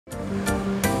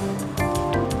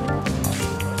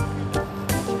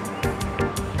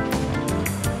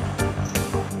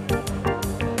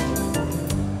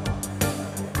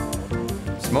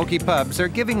smoky pubs are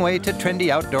giving way to trendy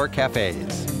outdoor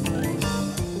cafes.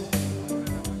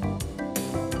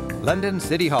 London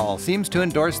City Hall seems to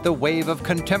endorse the wave of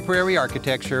contemporary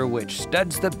architecture which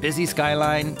studs the busy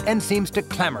skyline and seems to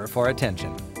clamor for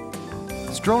attention.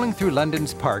 Strolling through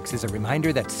London's parks is a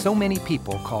reminder that so many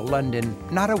people call London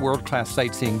not a world-class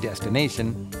sightseeing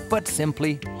destination, but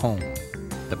simply home.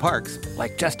 The parks,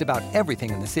 like just about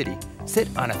everything in the city, sit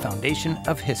on a foundation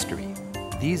of history.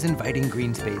 These inviting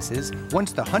green spaces,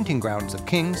 once the hunting grounds of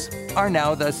kings, are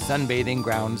now the sunbathing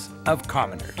grounds of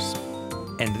commoners.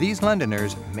 And these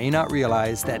Londoners may not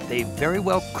realize that they very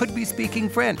well could be speaking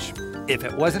French if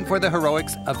it wasn't for the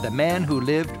heroics of the man who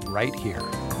lived right here.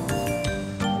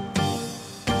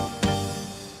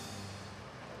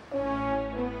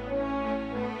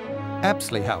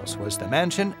 Apsley House was the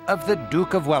mansion of the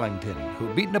Duke of Wellington,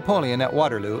 who beat Napoleon at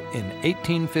Waterloo in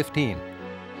 1815.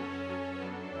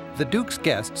 The Duke's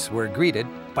guests were greeted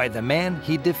by the man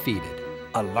he defeated,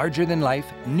 a larger-than-life,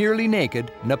 nearly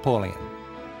naked Napoleon.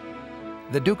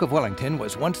 The Duke of Wellington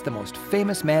was once the most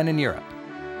famous man in Europe.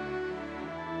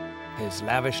 His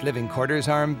lavish living quarters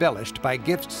are embellished by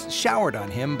gifts showered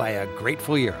on him by a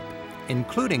grateful Europe,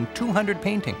 including 200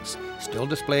 paintings, still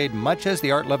displayed much as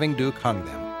the art-loving Duke hung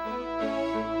them.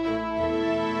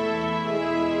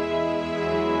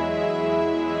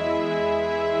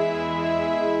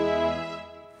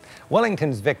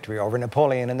 Wellington's victory over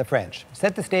Napoleon and the French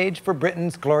set the stage for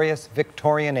Britain's glorious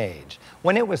Victorian age,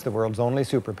 when it was the world's only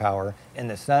superpower and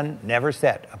the sun never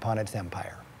set upon its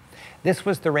empire. This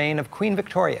was the reign of Queen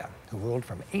Victoria, who ruled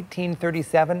from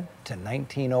 1837 to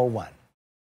 1901.